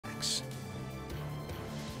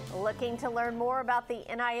Looking to learn more about the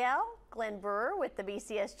NIL? Glenn Brewer with the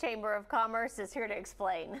BCS Chamber of Commerce is here to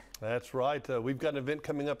explain. That's right. We've got an event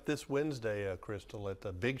coming up this Wednesday, Crystal,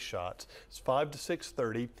 at Big Shots. It's 5 to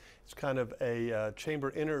 6:30. It's kind of a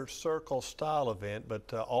chamber inner circle style event,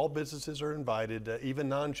 but all businesses are invited, even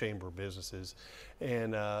non-chamber businesses.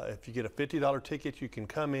 And if you get a $50 ticket, you can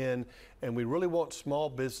come in. And we really want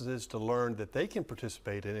small businesses to learn that they can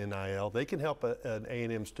participate in NIL. They can help an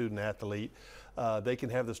A&M student athlete. They can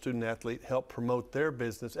have the student athlete help promote their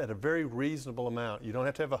business at a very reasonable amount. You don't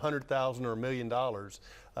have to have $100,000 or $1 million.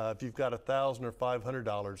 If you've got $1,000 or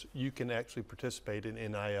 $500, you can actually participate in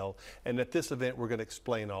NIL. And at this event, we're going to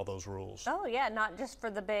explain all those rules. Oh yeah, not just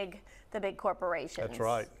for the big corporations. That's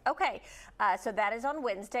right. Okay, so that is on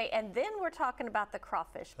Wednesday, and then we're talking about the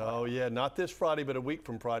Crawfish Bowl. Oh yeah, not this Friday, but a week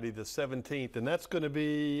from Friday, the 17th, and that's going to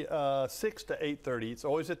be 6 to 8:30. It's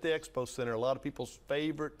always at the Expo Center. A lot of people's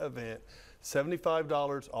favorite event.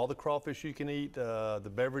 $75, all the crawfish you can eat,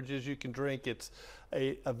 the beverages you can drink. It's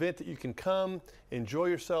an event that you can come, enjoy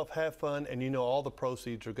yourself, have fun, and you know all the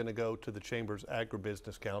proceeds are going to go to the Chamber's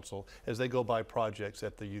Agribusiness Council as they go buy projects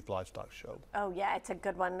at the Youth Livestock Show. Oh yeah, it's a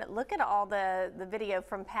good one. Look at all the video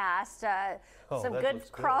from past. Some good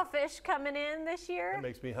crawfish coming in this year. That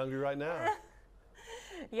makes me hungry right now.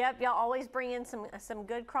 Yep, y'all always bring in some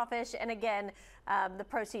good crawfish, and again, the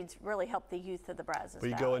proceeds really help the youth of the Brazos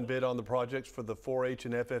Valley. We go and bid on the projects for the 4-H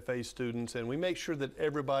and FFA students, and we make sure that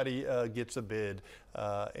everybody gets a bid,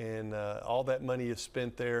 and all that money is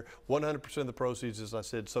spent there. 100% of the proceeds, as I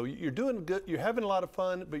said. So you're doing good. You're having a lot of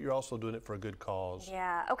fun, but you're also doing it for a good cause.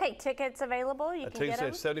 Yeah. Okay. Tickets available. You can get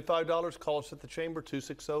them. Tickets at $75. Call us at the chamber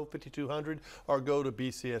 260-5200, or go to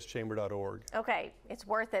bcschamber.org. Okay. It's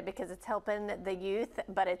worth it because it's helping the youth,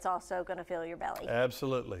 but it's also going to fill your belly.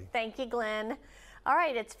 Absolutely. Thank you, Glenn. All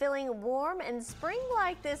right, it's feeling warm and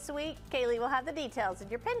spring-like this week. Kaylee will have the details in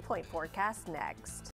your Pinpoint forecast next.